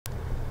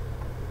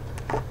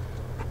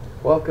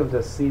Welcome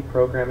to C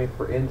Programming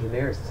for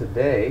Engineers.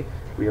 Today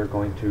we are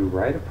going to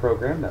write a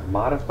program that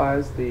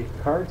modifies the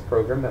cards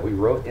program that we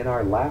wrote in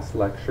our last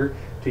lecture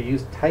to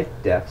use type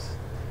defs,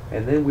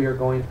 and then we are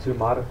going to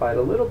modify it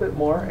a little bit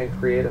more and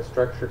create a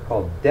structure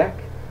called deck,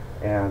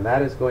 and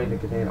that is going to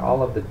contain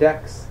all of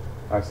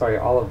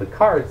the all of the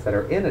cards that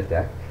are in a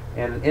deck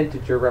and an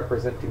integer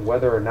representing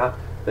whether or not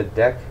the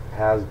deck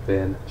has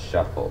been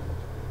shuffled.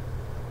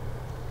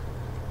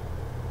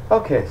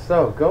 Okay,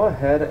 so go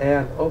ahead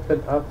and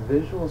open up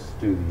Visual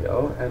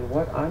Studio, and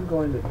what I'm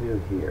going to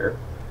do here,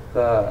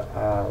 the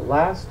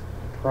last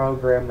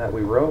program that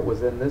we wrote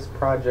was in this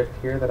project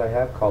here that I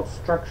have called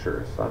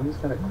Structures. So I'm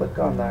just going to click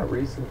on that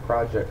recent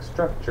project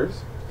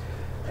Structures,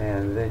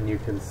 and then you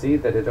can see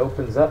that it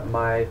opens up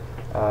my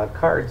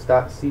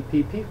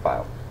cards.cpp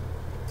file.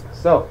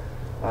 So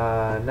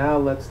now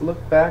let's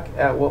look back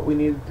at what we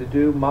needed to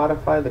do,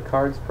 modify the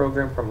cards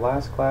program from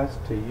last class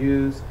to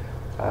use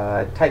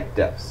type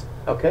defs.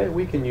 Okay,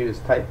 we can use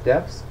type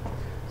defs.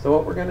 So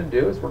what we're going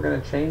to do is we're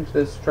going to change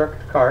this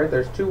struct card.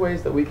 There's two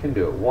ways that we can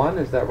do it. One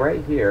is that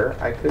right here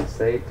I could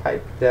say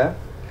type def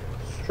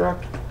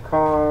struct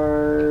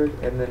card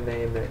and then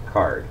name it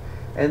card.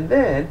 And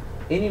then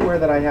anywhere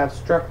that I have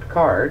struct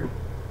card,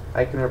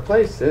 I can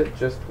replace it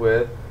just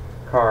with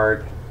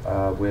card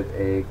with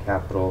a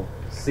capital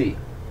C.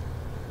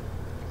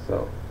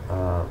 So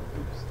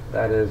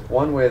that is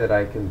one way that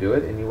I can do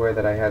it. Anywhere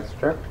that I have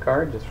struct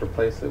card, just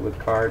replace it with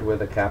card with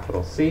a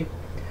capital C.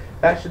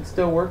 That should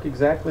still work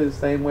exactly the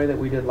same way that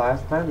we did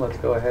last time. Let's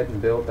go ahead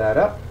and build that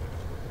up.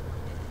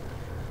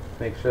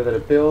 Make sure that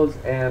it builds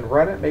and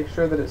run it. Make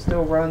sure that it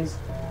still runs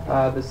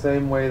the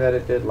same way that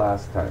it did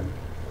last time.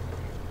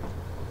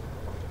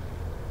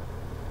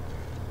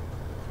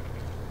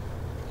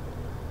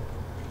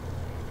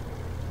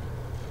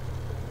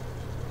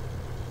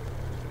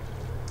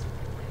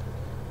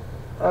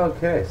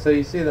 Okay, so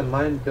you see the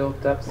mine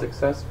built up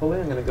successfully.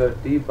 I'm going to go to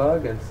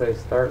debug and say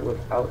start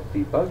without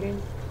debugging,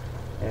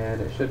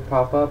 and it should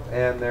pop up,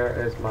 and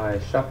there is my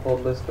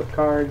shuffled list of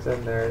cards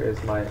and there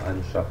is my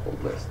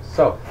unshuffled list.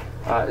 So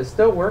it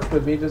still worked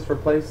with me just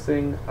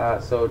replacing,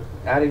 so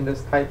adding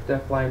this type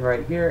def line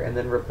right here and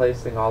then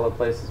replacing all the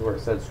places where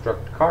it said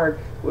struct card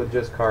with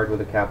just card with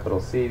a capital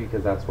C,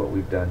 because that's what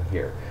we've done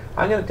here.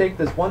 I'm going to take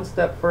this one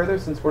step further.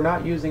 Since we're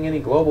not using any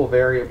global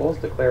variables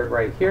declared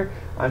right here,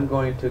 I'm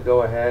going to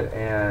go ahead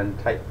and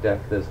type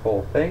def this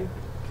whole thing.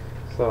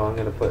 So I'm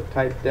going to put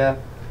type def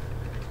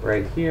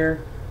right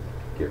here,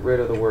 get rid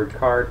of the word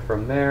card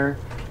from there,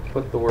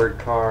 put the word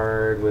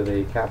card with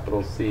a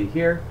capital C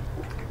here,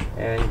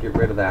 and get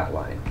rid of that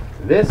line.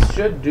 This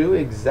should do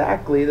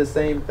exactly the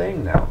same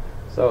thing now.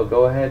 So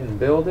go ahead and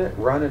build it,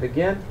 run it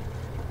again,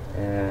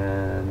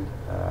 and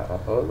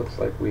oh, it looks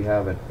like we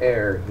have an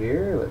error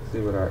here. Let's see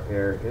what our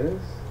error is.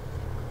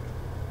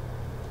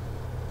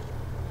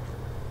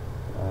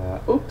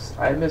 Oops,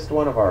 I missed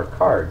one of our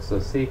cards. So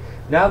see,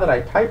 now that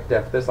I type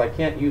def this, I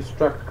can't use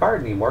struct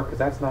card anymore because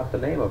that's not the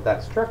name of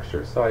that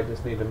structure. So I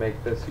just need to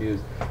make this use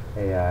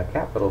a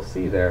capital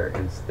C there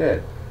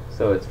instead.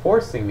 So it's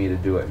forcing me to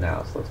do it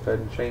now. So let's go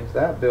ahead and change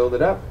that, build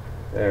it up.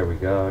 There we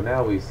go.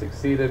 Now we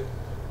succeeded.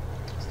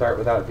 Start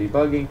without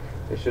debugging.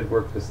 It should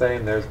work the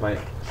same. There's my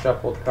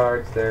shuffled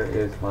cards. There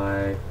is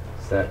my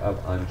set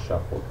of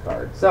unshuffled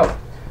cards. So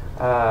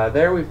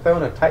there we've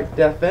thrown a type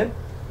def in.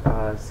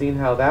 Seen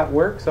how that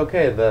works.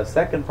 Okay, the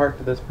second part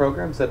to this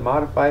program said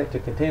modify it to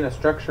contain a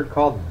structure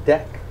called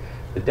deck.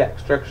 The deck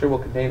structure will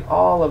contain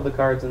all of the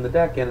cards in the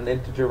deck and an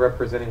integer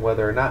representing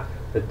whether or not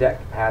the deck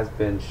has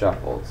been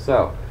shuffled.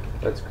 So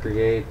let's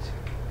create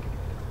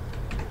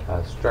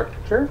a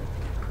structure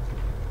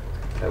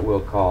that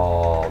we'll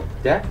call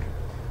deck,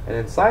 and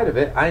inside of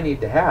it I need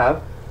to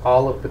have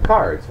all of the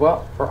cards.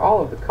 Well, for all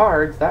of the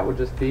cards, that would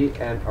just be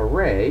an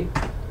array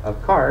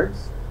of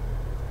cards.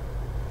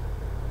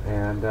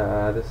 And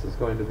this is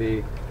going to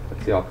be,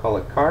 let's see, I'll call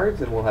it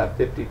cards, and we'll have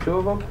 52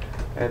 of them.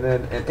 And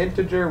then an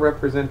integer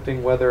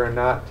representing whether or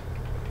not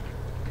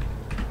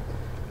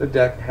the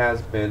deck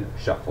has been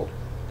shuffled.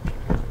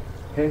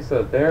 Okay,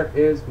 so there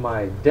is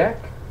my deck.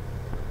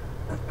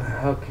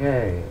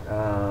 Okay,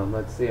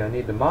 let's see, I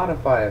need to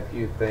modify a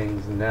few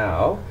things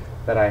now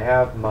that I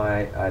have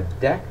my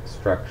deck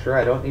structure.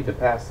 I don't need to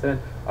pass in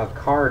a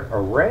card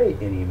array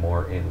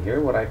anymore in here.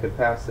 What I could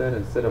pass in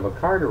instead of a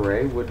card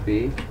array would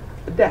be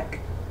a deck.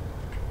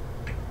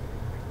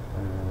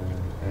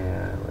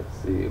 And let's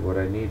see what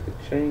I need to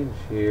change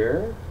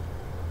here.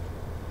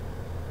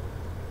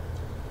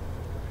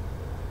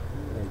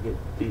 I get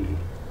D.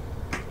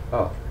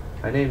 Oh,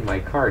 I named my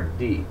card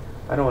D.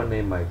 I don't want to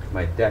name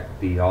my deck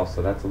D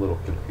also. That's a little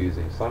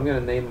confusing. So I'm going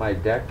to name my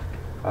deck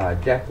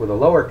deck with a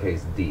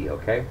lowercase d,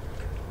 okay?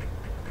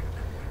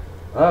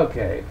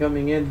 Okay,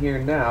 coming in here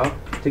now,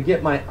 to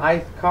get my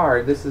ith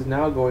card, this is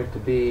now going to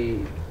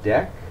be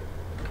deck.cards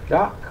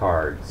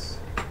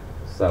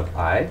sub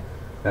I.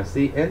 Now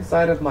see,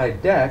 inside of my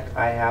deck,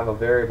 I have a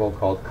variable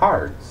called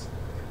cards,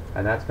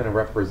 and that's going to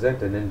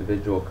represent an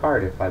individual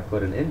card if I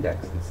put an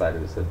index inside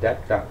of it. So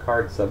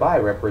deck.cards sub I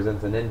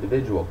represents an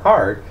individual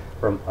card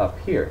from up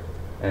here.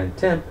 and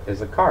temp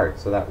is a card,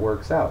 so that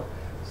works out.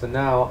 So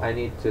now I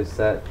need to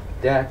set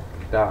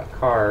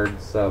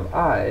deck.card sub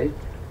I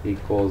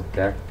equals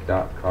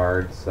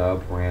deck.card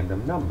sub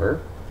random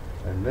number,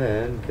 and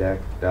then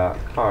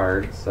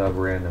deck.card sub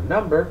random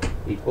number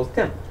equals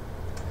temp.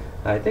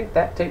 I think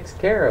that takes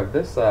care of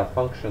this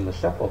function, the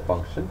shuffle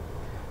function.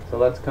 So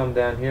let's come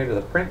down here to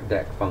the print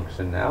deck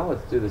function now.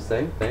 Let's do the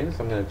same thing.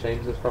 So I'm going to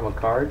change this from a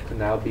card to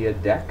now be a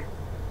deck.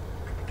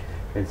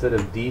 Instead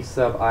of d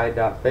sub I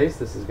dot face,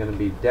 this is going to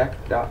be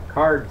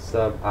deck.card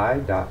sub I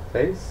dot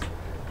face.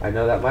 I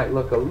know that might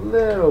look a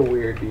little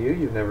weird to you.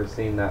 You've never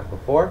seen that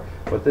before.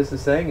 What this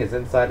is saying is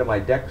inside of my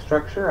deck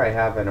structure, I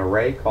have an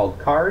array called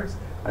cards.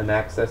 I'm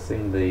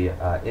accessing the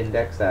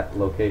index at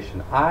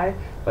location I,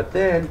 but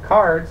then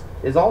cards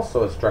is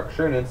also a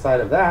structure, and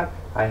inside of that,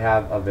 I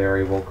have a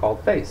variable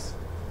called face.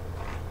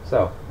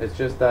 So it's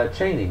just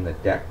chaining the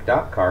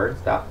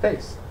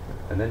deck.cards.face,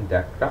 and then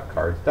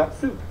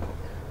deck.cards.suit.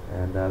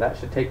 And that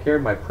should take care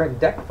of my print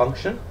deck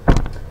function.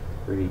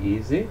 Pretty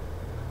easy.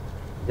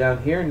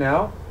 Down here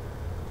now,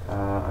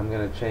 I'm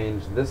going to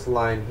change this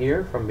line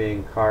here from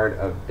being card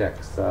of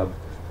deck sub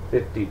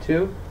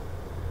 52.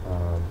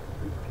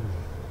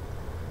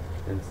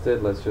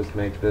 Instead, let's just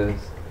make this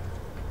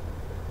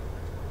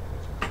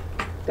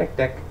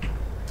deck.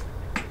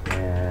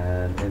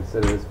 And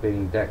instead of this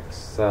being deck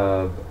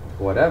sub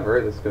whatever,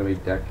 this is going to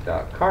be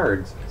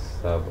deck.cards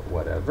sub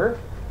whatever.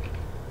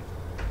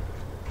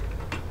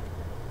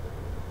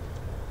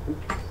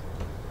 Oops.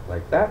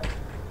 Like that.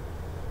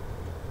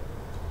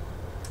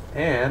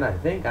 And I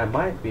think I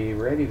might be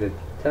ready to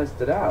test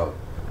it out.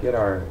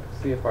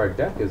 See if our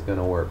deck is going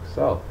to work.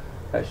 So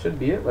that should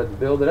be it. Let's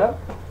build it up.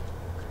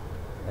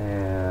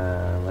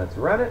 And let's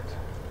run it.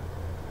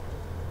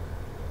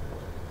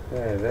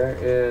 Okay, there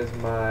is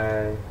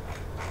my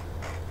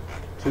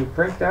 2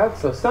 printouts.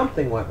 So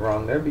something went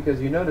wrong there, because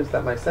you notice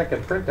that my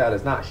second printout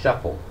is not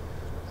shuffled.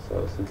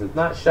 So since it's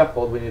not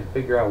shuffled, we need to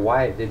figure out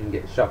why it didn't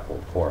get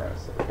shuffled for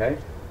us. Okay,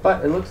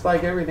 but it looks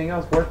like everything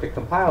else worked. It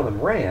compiled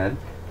and ran.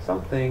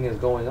 Something is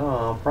going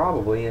on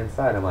probably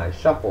inside of my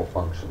shuffle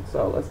function.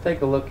 So let's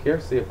take a look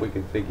here, see if we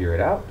can figure it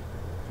out.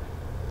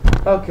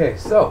 Okay,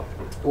 so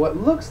what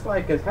looks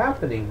like is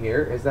happening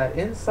here is that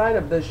inside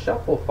of this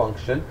shuffle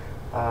function,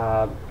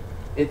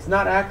 it's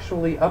not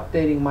actually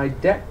updating my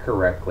deck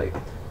correctly.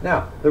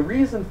 Now, the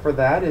reason for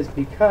that is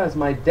because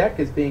my deck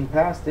is being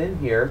passed in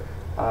here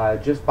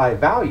just by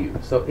value.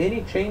 So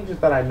any changes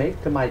that I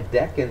make to my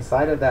deck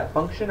inside of that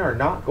function are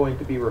not going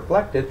to be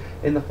reflected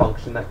in the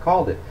function that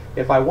called it.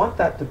 If I want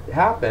that to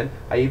happen,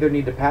 I either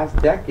need to pass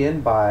deck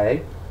in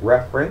by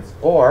reference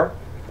or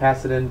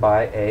pass it in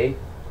by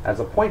as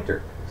a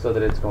pointer, so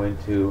that it's going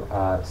to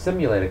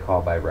simulate a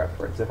call by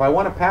reference. If I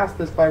want to pass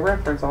this by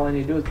reference, all I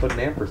need to do is put an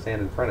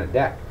ampersand in front of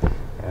deck,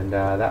 and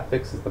that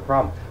fixes the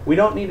problem. We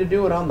don't need to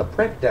do it on the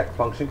print deck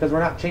function because we're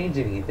not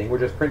changing anything. We're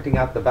just printing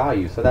out the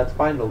value, so that's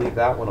fine to leave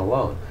that one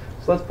alone.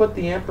 So let's put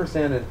the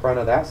ampersand in front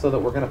of that so that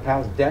we're going to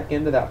pass deck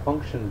into that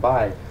function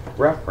by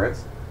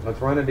reference. Let's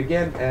run it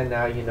again, and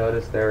now you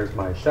notice there's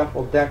my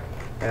shuffled deck,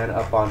 and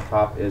up on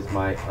top is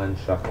my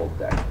unshuffled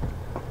deck.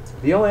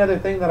 The only other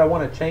thing that I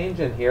want to change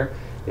in here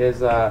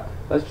is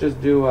let's just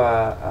do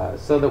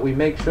so that we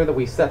make sure that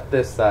we set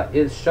this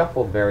is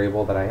shuffled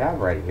variable that I have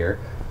right here.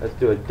 Let's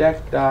do a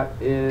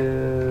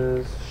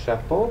deck.is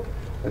shuffled.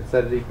 Let's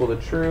set it equal to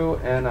true,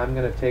 and I'm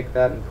going to take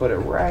that and put it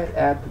right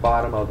at the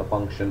bottom of the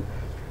function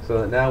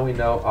so that now we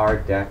know our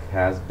deck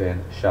has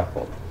been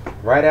shuffled.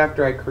 Right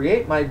after I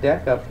create my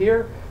deck up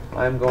here,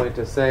 I'm going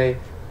to say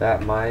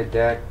that my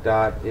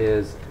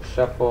deck.is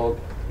shuffled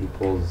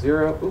equals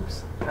 0.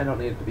 Oops, I don't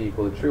need it to be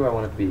equal to true, I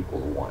want it to be equal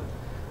to 1.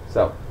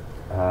 So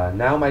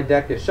now my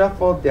deck is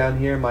shuffled. Down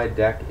here my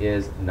deck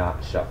is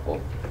not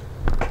shuffled.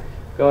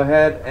 Go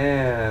ahead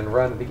and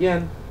run it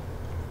again.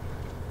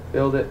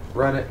 Build it,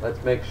 run it.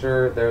 Let's make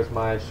sure there's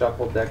my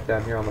shuffled deck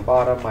down here on the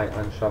bottom, my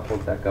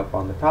unshuffled deck up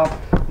on the top.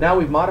 Now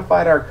we've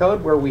modified our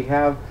code where we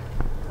have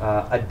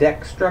a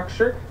deck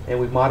structure, and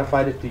we've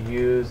modified it to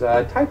use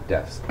type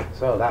defs.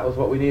 So that was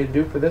what we needed to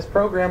do for this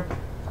program.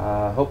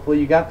 Hopefully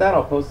you got that.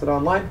 I'll post it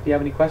online. If you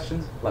have any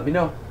questions, let me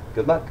know.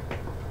 Good luck.